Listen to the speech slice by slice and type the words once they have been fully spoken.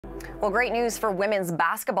Well, great news for women's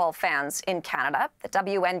basketball fans in Canada. The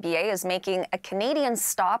WNBA is making a Canadian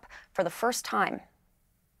stop for the first time.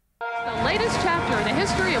 The latest chapter in the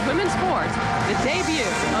history of women's sports, the debut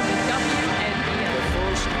of the WNBA. The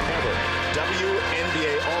first ever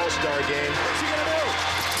WNBA All-Star game. What's she going to do?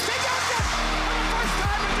 She got it! For the first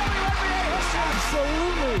time in WNBA history!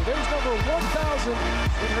 Absolutely! There's number 1,000 in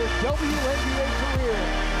her WNBA career.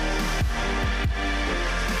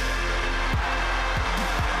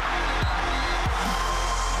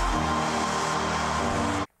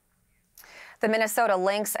 The Minnesota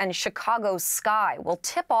Lynx and Chicago Sky will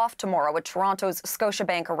tip off tomorrow at Toronto's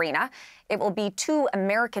Scotiabank Arena. It will be two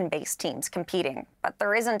American-based teams competing, but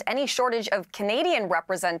there isn't any shortage of Canadian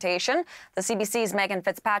representation. The CBC's Megan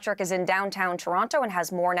Fitzpatrick is in downtown Toronto and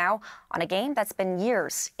has more now on a game that's been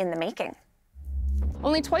years in the making.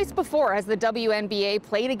 Only twice before has the WNBA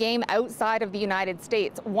played a game outside of the United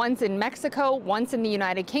States, once in Mexico, once in the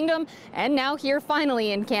United Kingdom, and now here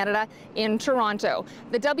finally in Canada, in Toronto.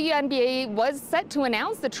 The WNBA was set to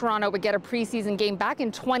announce that Toronto would get a preseason game back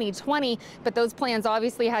in 2020, but those plans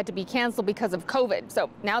obviously had to be canceled because of COVID. So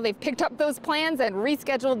now they've picked up those plans and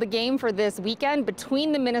rescheduled the game for this weekend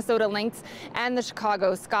between the Minnesota Lynx and the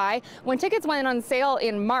Chicago Sky. When tickets went on sale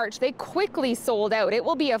in March, they quickly sold out. It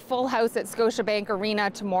will be a full house at Scotiabank Arena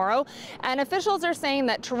tomorrow, and officials are saying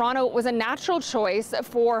that Toronto was a natural choice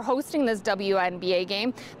for hosting this WNBA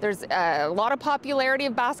game. There's a lot of popularity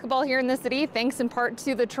of basketball here in the city, thanks in part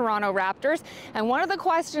to the Toronto Raptors. And one of the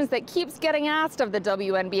questions that keeps getting asked of the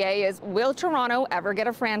WNBA is, will Toronto ever get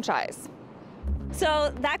a franchise?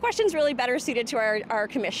 So that question's really better suited to our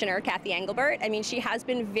commissioner, Cathy Engelbert. I mean, she has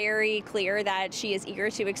been very clear that she is eager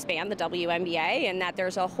to expand the WNBA and that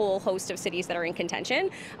there's a whole host of cities that are in contention.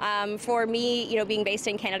 For me, being based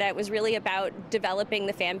in Canada, it was really about developing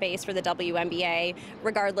the fan base for the WNBA,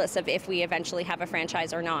 regardless of if we eventually have a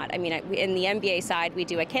franchise or not. I mean, in the NBA side, we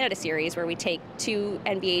do a Canada series where we take two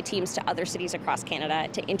NBA teams to other cities across Canada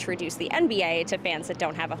to introduce the NBA to fans that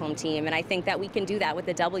don't have a home team. And I think that we can do that with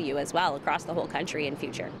the W as well across the whole country in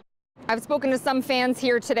future. I've spoken to some fans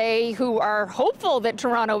here today who are hopeful that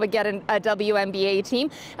Toronto would get a WNBA team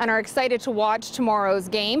and are excited to watch tomorrow's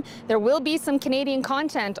game. There will be some Canadian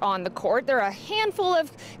content on the court. There are a handful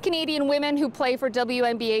of Canadian women who play for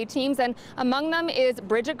WNBA teams, and among them is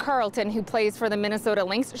Bridget Carleton, who plays for the Minnesota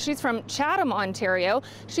Lynx. She's from Chatham, Ontario.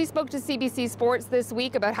 She spoke to CBC Sports this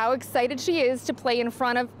week about how excited she is to play in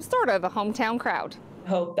front of sort of a hometown crowd.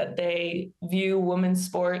 Hope that they view women's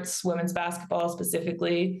sports, women's basketball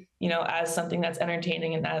specifically, as something that's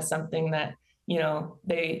entertaining and as something that,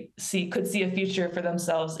 they could see a future for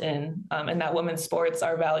themselves in, and that women's sports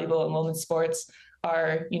are valuable and women's sports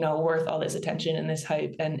are, worth all this attention and this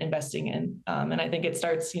hype and investing in. And I think it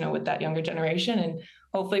starts, with that younger generation, and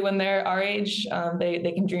hopefully when they're our age,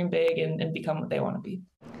 they can dream big and become what they want to be.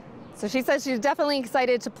 So she says she's definitely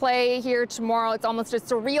excited to play here tomorrow. It's almost a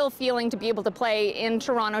surreal feeling to be able to play in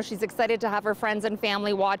Toronto. She's excited to have her friends and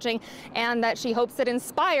family watching, and that she hopes it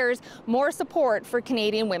inspires more support for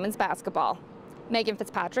Canadian women's basketball. Megan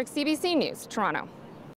Fitzpatrick, CBC News, Toronto.